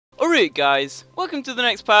Alright guys, welcome to the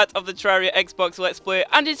next part of the Terraria Xbox Let's Play,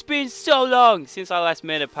 and it's been so long since I last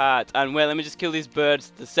made a part, and well, let me just kill these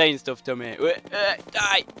birds, they're saying stuff to me.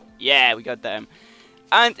 Die! Yeah, we got them.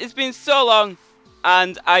 And it's been so long,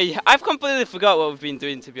 and I've completely forgot what we've been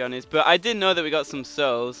doing, to be honest, but I did know that we got some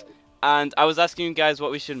souls, and I was asking you guys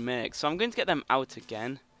what we should make, so I'm going to get them out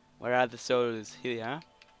again. Where are the souls? Here.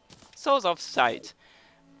 Souls of sight.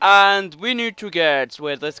 And we need to get,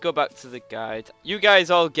 wait, let's go back to the guide. You guys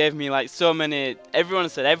all gave me like so many, everyone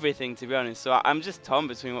said everything, to be honest, so I'm just torn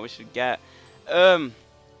between what we should get.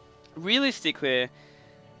 Realistically,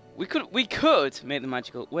 we could make the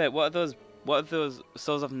magical, wait, what are those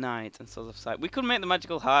souls of night and souls of sight? We could make the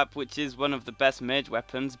magical harp, which is one of the best mage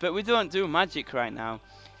weapons, but we don't do magic right now.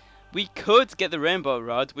 We could get the rainbow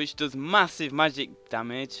rod, which does massive magic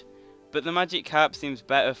damage, but the magic harp seems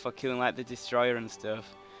better for killing like the destroyer and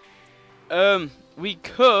stuff. We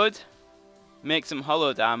could make some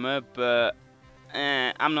hollowed armor, but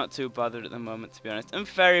I'm not too bothered at the moment, to be honest. And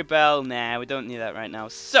fairy bell, nah, we don't need that right now.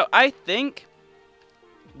 So I think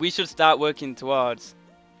we should start working towards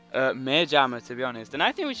mage armor, to be honest. And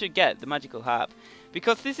I think we should get the magical harp,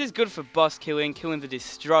 because this is good for boss killing the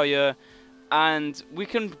destroyer, and we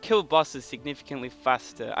can kill bosses significantly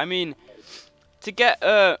faster. I mean, to get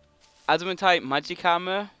adamantite magic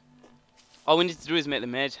armor, all we need to do is make the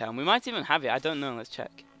mage helm. We might even have it. I don't know. Let's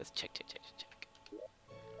check. Let's check.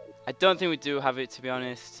 I don't think we do have it, to be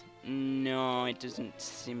honest. No, it doesn't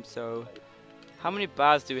seem so. How many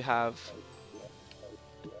bars do we have?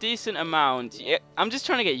 A decent amount. Yeah, I'm just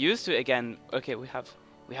trying to get used to it again. Okay, we have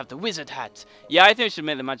the wizard hat. Yeah, I think we should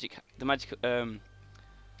make the magic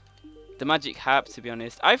harp, to be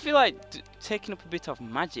honest. I feel like taking up a bit of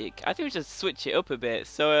magic. I think we should switch it up a bit.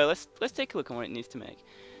 So let's take a look at what it needs to make.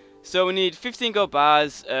 So we need 15 gold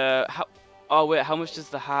bars. Oh wait, how much does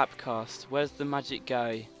the harp cost? Where's the magic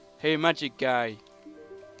guy? Hey magic guy,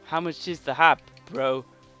 how much is the harp, bro?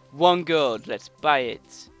 1 gold. Let's buy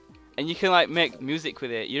it. And you can like make music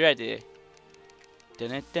with it. You ready?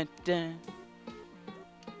 Dun dun dun dun.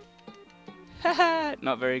 Haha,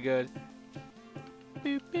 not very good.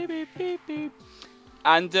 Beep beep beep beep beep.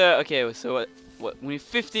 And okay, so we need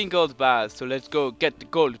 15 gold bars, so let's go get the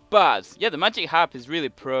gold bars. Yeah, the magic harp is really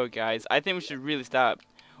pro, guys. I think we should really start.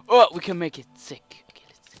 Oh, we can make it sick. Okay,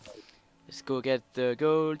 let's go get the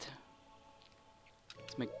gold.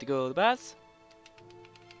 Let's make the gold bars.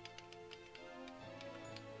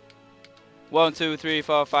 1, 2, 3,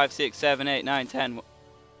 4, 5, 6, 7, 8, 9, 10.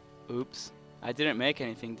 Oops, I didn't make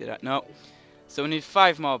anything, did I? No. So we need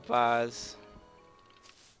 5 more bars.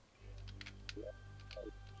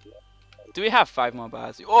 Do we have 5 more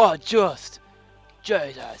bars? Oh, just!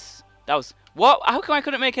 Jesus! That was... What? How come I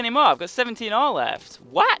couldn't make any more? I've got 17 all left.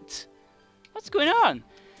 What? What's going on?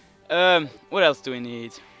 What else do we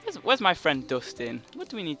need? Where's my friend Dustin? What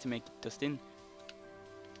do we need to make Dustin?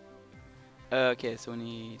 Okay, so we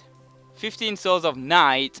need 15 souls of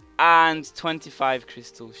night and 25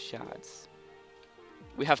 crystal shards.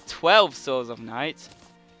 We have 12 souls of night.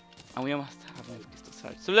 And we almost have enough crystal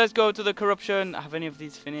shards. So let's go to the corruption. Have any of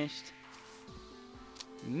these finished?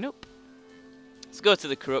 Nope. Let's go to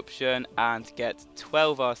the corruption and get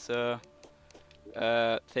 12 or so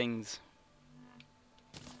things.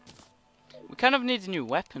 We kind of need a new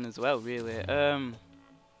weapon as well, really.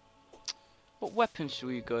 What weapon should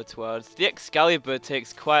we go towards? The Excalibur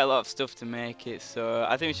takes quite a lot of stuff to make it, so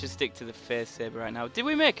I think we should stick to the face saber right now. Did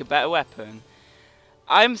we make a better weapon?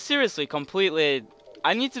 I'm seriously completely...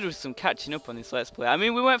 I need to do some catching up on this Let's Play. I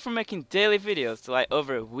mean, we went from making daily videos to like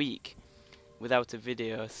over a week without a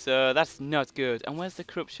video, so that's not good. And where's the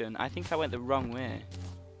corruption? I think I went the wrong way,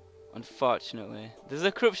 unfortunately. There's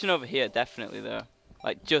a corruption over here, definitely, though.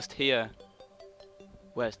 Like, just here.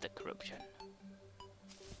 Where's the corruption?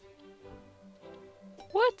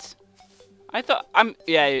 What? I thought...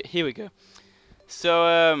 Yeah, here we go.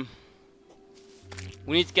 So,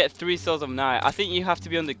 we need to get 3 souls of night. I think you have to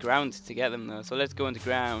be underground to get them, though, so let's go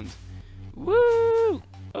underground. Woo!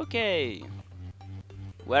 Okay.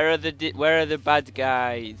 Where are the bad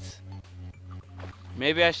guys?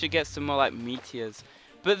 Maybe I should get some more like meteors,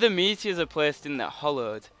 but the meteors are placed in that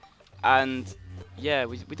hollowed, and yeah,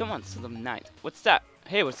 we don't want some night. What's that?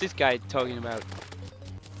 Hey, what's this guy talking about?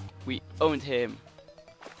 We owned him.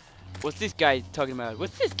 What's this guy talking about?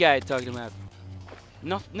 What's this guy talking about?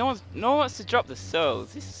 No one wants to drop the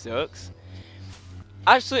souls. This sucks.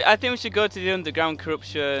 Actually, I think we should go to the underground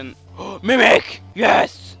corruption. Mimic!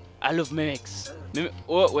 Yes! I love mimics.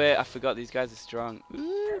 Oh wait, I forgot these guys are strong.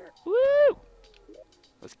 Woo! Woo!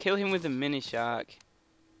 Let's kill him with the mini shark.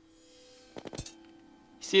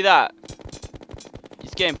 You see that?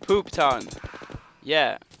 He's getting pooped on.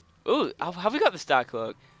 Yeah. Ooh, have we got the star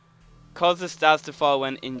cloak? Cause the stars to fall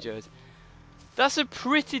when injured. That's a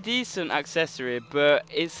pretty decent accessory, but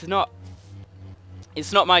it's not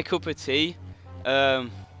my cup of tea. I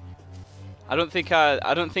don't think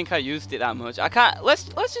I used it that much. I can't. Let's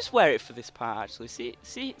just wear it for this part. Actually,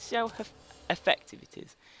 see how effective it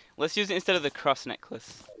is. Let's use it instead of the cross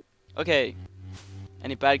necklace. Okay.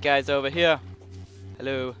 Any bad guys over here?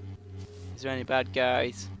 Hello. Is there any bad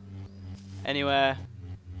guys? Anywhere?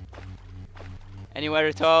 Anywhere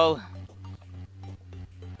at all?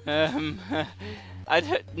 I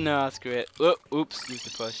don't. No, screw it. Oh, oops, used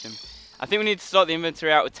the potion. I think we need to sort the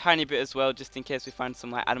inventory out a tiny bit as well, just in case we find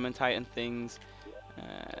some like adamantite and things.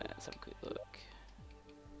 Let's have a quick look.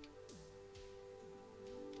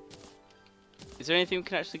 Is there anything we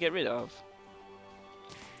can actually get rid of?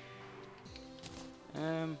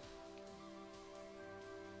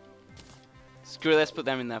 Screw it, let's put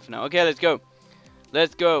them in there for now. Okay, let's go.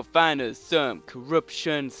 Let's go find us some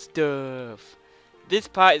corruption stuff. This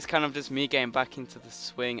part is kind of just me getting back into the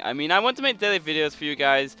swing. I mean, I want to make daily videos for you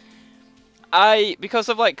guys. Because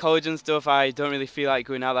of like college and stuff, I don't really feel like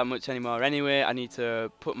going out that much anymore anyway. I need to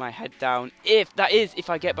put my head down. If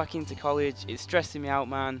I get back into college, it's stressing me out,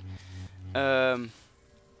 man.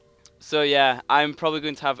 So yeah, I'm probably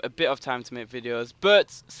going to have a bit of time to make videos. But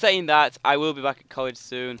saying that, I will be back at college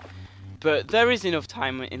soon. But there is enough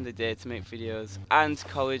time in the day to make videos and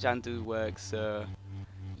college and do work, so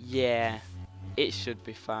yeah, it should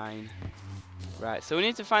be fine. Right, so we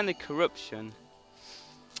need to find the corruption.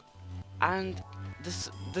 And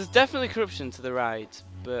there's definitely corruption to the right,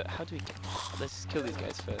 but how do we get... Let's just kill these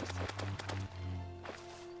guys first.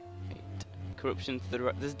 Wait, corruption to the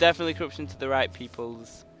right. There's definitely corruption to the right,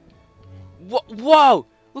 peoples. What? Whoa!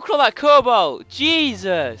 Look at all that cobalt!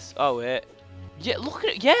 Jesus! Oh wait. Yeah, look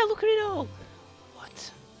at it. Yeah, look at it all.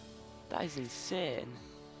 What? That is insane.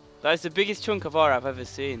 That is the biggest chunk of ore I've ever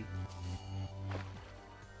seen.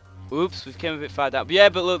 Oops, we've came a bit far down. But yeah,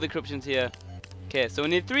 but look, the corruption's here. Okay, so we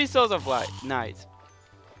need 3 souls of night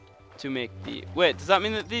to make the... Wait, does that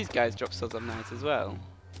mean that these guys drop souls of night as well?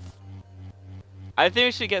 I think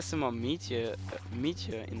we should get some more meteor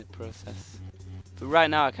in the process. But right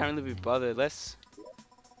now, I can't really be bothered. Let's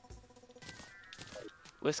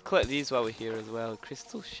collect these while we're here as well.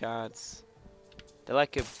 Crystal shards. They're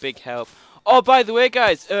like a big help. Oh, by the way,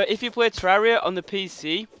 guys, if you play Terraria on the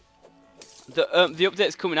PC, the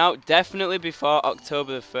update's coming out definitely before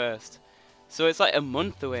October the 1st. So it's like a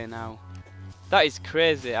month away now. That is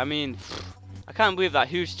crazy. I mean, I can't believe that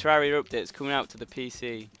huge Terraria update's coming out to the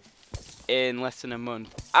PC in less than a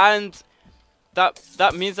month. And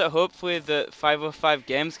that means that hopefully the 505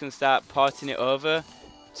 games can start porting it over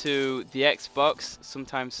to the Xbox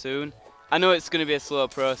sometime soon. I know it's going to be a slow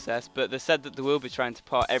process, but they said that they will be trying to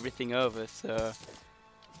port everything over, so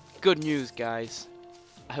good news, guys.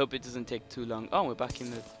 I hope it doesn't take too long. Oh, we're back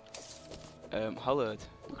in the hollowed.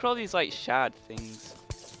 Look at all these like shard things.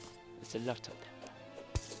 There's a lot of them.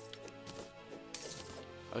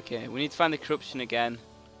 Okay, we need to find the corruption again.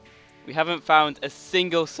 We haven't found a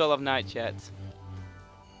single soul of night yet.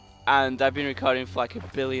 And I've been recording for like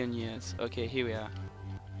 1 billion years. Okay, here we are.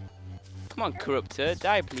 Come on, corruptor,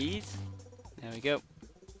 die please. There we go.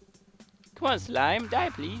 Come on, slime, die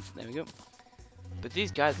please. There we go. But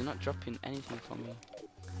these guys are not dropping anything for me.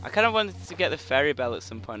 I kind of wanted to get the fairy bell at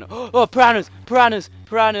some point. Oh, piranhas! Piranhas!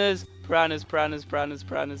 Piranhas! Piranhas! Piranhas! Piranhas!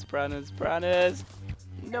 Piranhas! Piranhas! Piranhas!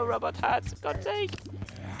 No robot hats, for God's sake!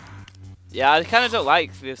 Yeah, I kind of don't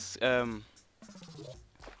like this.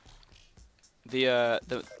 The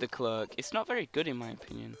cloak. It's not very good in my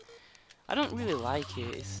opinion. I don't really like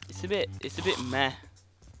it. It's a bit meh.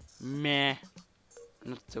 Meh.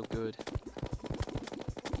 Not so good.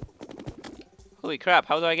 Holy crap,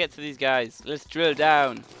 how do I get to these guys? Let's drill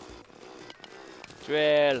down.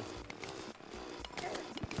 Drill.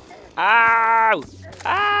 Ow!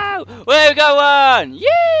 Ow! Wait, we got one!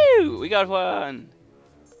 Yee! We got one.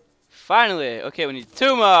 Finally. Okay, we need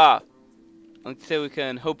 2 more. Until we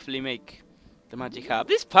can hopefully make the magic harp.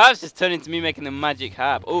 This part's just turned into me making the magic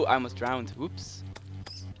harp. Oh, I almost drowned. Whoops.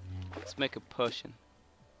 Let's make a potion.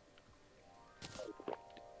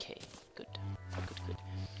 Okay, good. Good.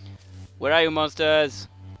 Where are you, monsters?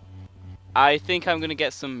 I think I'm gonna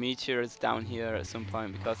get some meteors down here at some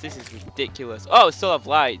point because this is ridiculous. Oh, soul of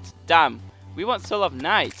light. Damn. We want soul of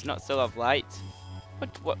night, not soul of light.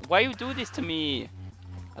 What? Why you do this to me?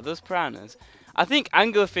 Are those piranhas? I think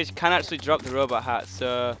anglerfish can actually drop the robot hat,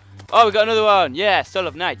 so... Oh, we got another one! Yeah, soul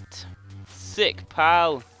of night. Sick,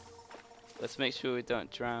 pal. Let's make sure we don't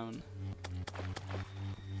drown.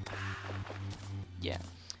 Yeah.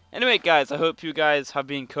 Anyway, guys, I hope you guys have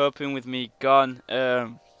been coping with me gone.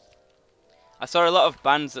 I saw a lot of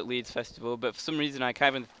bands at Leeds Festival, but for some reason I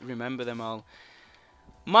can't even remember them all.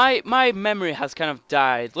 My memory has kind of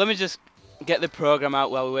died. Let me just get the program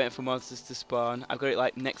out while we're waiting for monsters to spawn. I've got it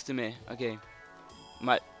like next to me. Okay.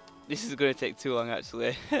 This is going to take too long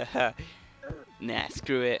actually. Nah,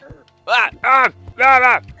 screw it.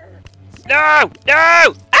 No!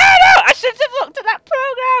 No! I should have looked at that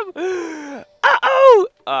program!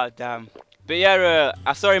 Oh, damn. But yeah,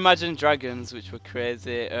 I saw Imagine Dragons, which were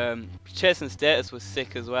crazy. Chasing Status was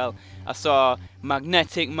sick as well. I saw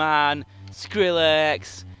Magnetic Man,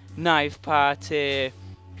 Skrillex, Knife Party.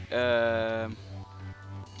 I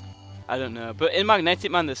don't know. But in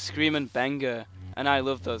Magnetic Man, there's Scream and Banger. And I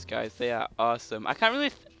love those guys. They are awesome. I can't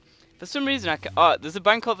really... for some reason, oh, there's a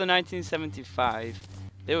band called the 1975.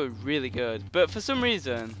 They were really good. But for some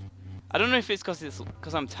reason, I don't know if it's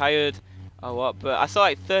because I'm tired or what, but I saw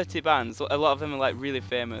like 30 bands. A lot of them are like really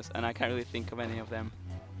famous, and I can't really think of any of them.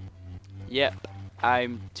 Yep,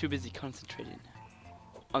 I'm too busy concentrating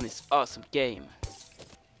on this awesome game.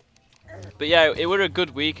 But yeah, it was a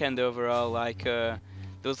good weekend overall. Like, there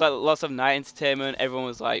was like lots of night entertainment. Everyone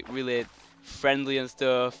was like really friendly and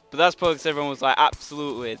stuff. But that's probably because everyone was like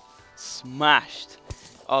absolutely smashed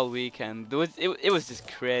all weekend. It was just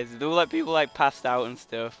crazy. There were like people like passed out and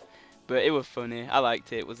stuff, but it was funny. I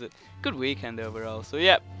liked it. It was a good weekend overall. So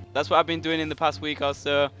yeah, that's what I've been doing in the past week or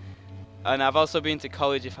so. And I've also been to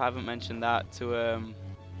college, if I haven't mentioned that, to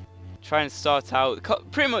try and sort out.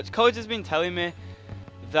 Pretty much, college has been telling me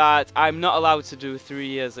that I'm not allowed to do 3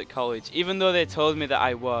 years at college, even though they told me that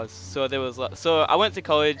I was. So there was so I went to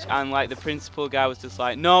college, and like the principal guy was just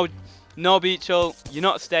like, no, Beechel, you're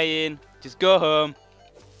not staying. Just go home.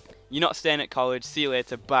 You're not staying at college. See you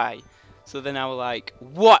later. Bye. So then I was like,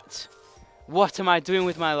 what? What am I doing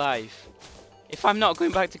with my life? If I'm not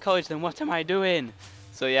going back to college, then what am I doing?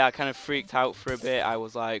 So yeah, I kind of freaked out for a bit. I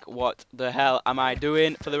was like, what the hell am I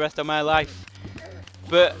doing for the rest of my life?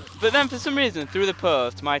 But then for some reason, through the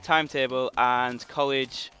post, my timetable and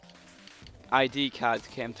college ID card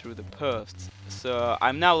came through the post. So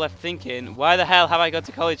I'm now left thinking, why the hell have I got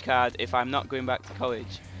a college card if I'm not going back to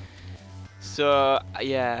college? So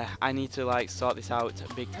yeah, I need to like sort this out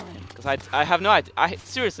big time, because I have no idea.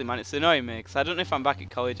 Seriously, man, it's annoying me because I don't know if I'm back at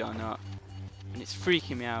college or not, and it's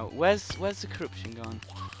freaking me out. Where's the corruption gone?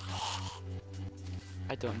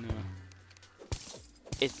 I don't know.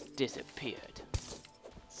 It's disappeared.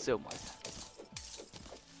 Somewhere.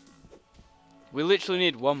 We literally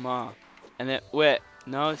need one more, and then wait,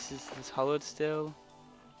 no, this hollowed still.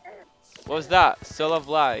 What was that? Soul of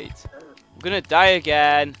Light. I'm gonna die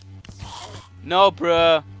again. No,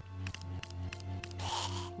 bruh.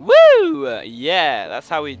 Woo! Yeah, that's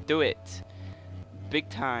how we do it. Big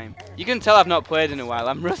time. You can tell I've not played in a while.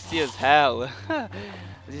 I'm rusty as hell.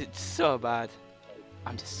 It's so bad.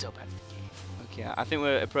 I'm just so bad at the game. Okay, I think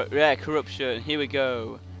we're yeah, corruption. Here we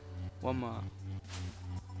go. One more.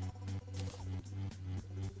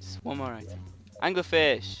 Just one more item.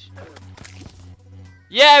 Anglerfish.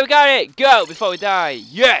 Yeah, we got it. Go before we die.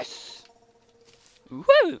 Yes.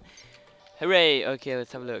 Woo! Hooray! Okay,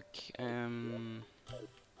 let's have a look.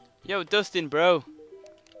 Yo, Dustin, bro.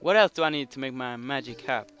 What else do I need to make my magic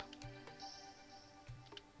harp?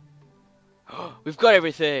 We've got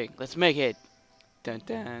everything. Let's make it. Dun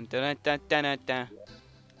dun dun dun dun dun dun.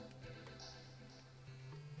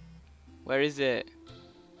 Where is it?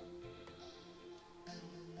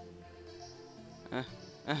 How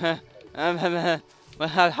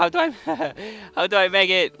do I how do I make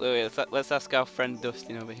it? Wait, let's ask our friend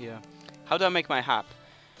Dustin over here. How do I make my harp?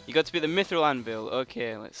 You got to be the Mithril Anvil.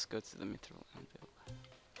 Okay, let's go to the Mithril Anvil.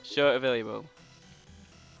 Show it available.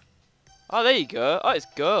 Oh, there you go. Oh, it's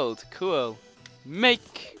gold. Cool.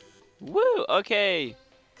 Make. Woo. Okay.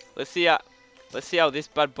 Let's see how this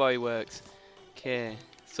bad boy works. Okay.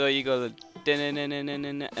 So you go the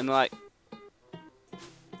and like.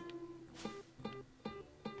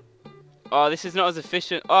 Oh, this is not as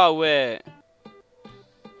efficient. Oh wait.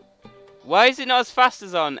 Why is it not as fast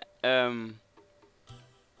as on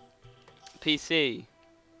PC?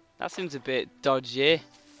 That seems a bit dodgy.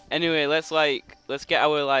 Anyway, let's get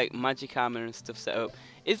our like magic armor and stuff set up.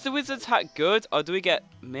 Is the wizard's hat good, or do we get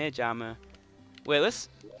mage armor? Wait, let's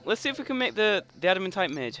see if we can make the adamant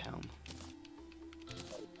type mage helm.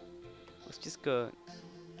 Let's just go.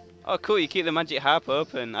 Oh, cool! You keep the magic harp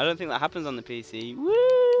open. I don't think that happens on the PC.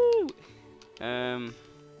 Woo!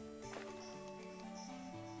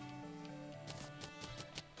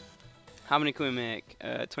 How many can we make?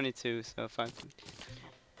 22, so 5.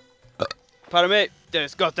 Pardon me,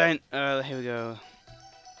 disgusting. Here we go.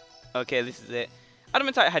 Okay, this is it.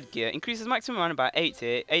 Adamantite headgear increases maximum mana by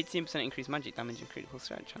 80, 18% increased magic damage and critical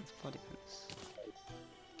strike chance, 4 defense.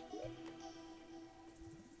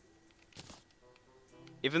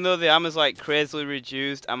 Even though the armor's like crazily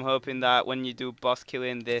reduced, I'm hoping that when you do boss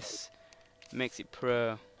killing, this makes it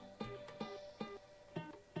pro.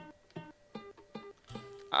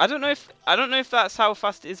 I don't know if that's how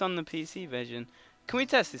fast it is on the PC version. Can we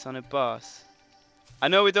test this on a boss? I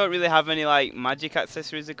know we don't really have any like magic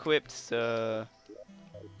accessories equipped, so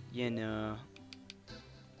you know.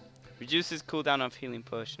 Reduces cooldown of healing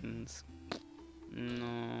potions.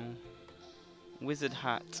 No. Wizard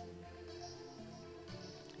hat.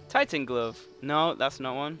 Titan glove. No, that's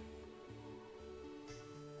not one.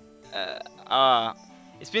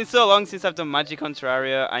 It's been so long since I've done magic on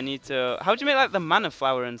Terraria. I need to. How do you make like the mana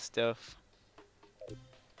flower and stuff?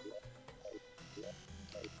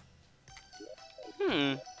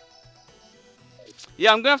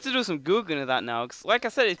 Yeah, I'm gonna have to do some googling of that now. Cause like I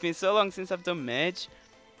said, it's been so long since I've done mage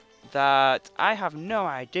that I have no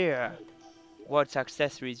idea what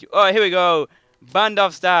accessories you. Oh, here we go. Band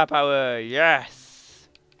of star power. Yes,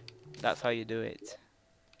 that's how you do it.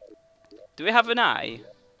 Do we have an eye?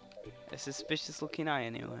 A suspicious looking eye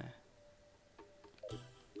anyway.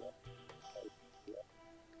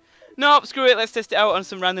 Nope, screw it. Let's test it out on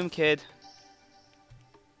some random kid.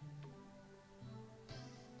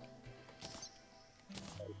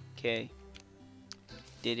 Okay.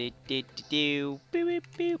 Did it did do boop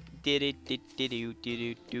boop did it did do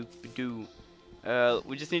do do do.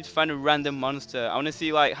 We just need to find a random monster. I want to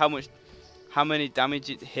see like how many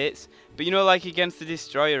damage it hits. But you know, like against the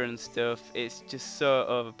destroyer and stuff, it's just so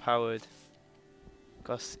overpowered.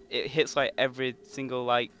 Cause it hits like every single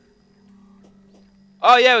like.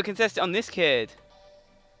 Oh yeah, we can test it on this kid.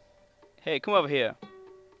 Hey, come over here.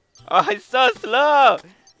 Oh, it's so slow.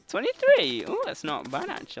 23. Oh, that's not bad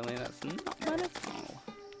actually. That's not bad at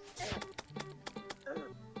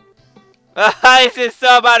all. This is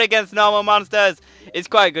so bad against normal monsters. It's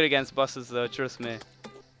quite good against bosses though, trust me.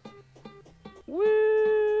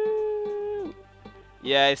 Woo!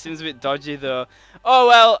 Yeah, it seems a bit dodgy though. Oh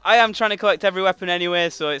well, I am trying to collect every weapon anyway,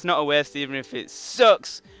 so it's not a waste even if it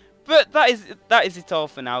sucks. But that is it all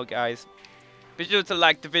for now, guys. Be sure to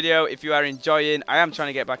like the video if you are enjoying. I am trying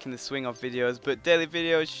to get back in the swing of videos, but daily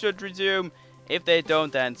videos should resume. If they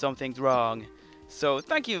don't, then something's wrong. So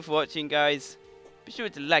thank you for watching, guys. Be sure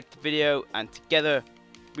to like the video, and together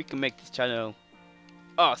we can make this channel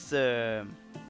awesome.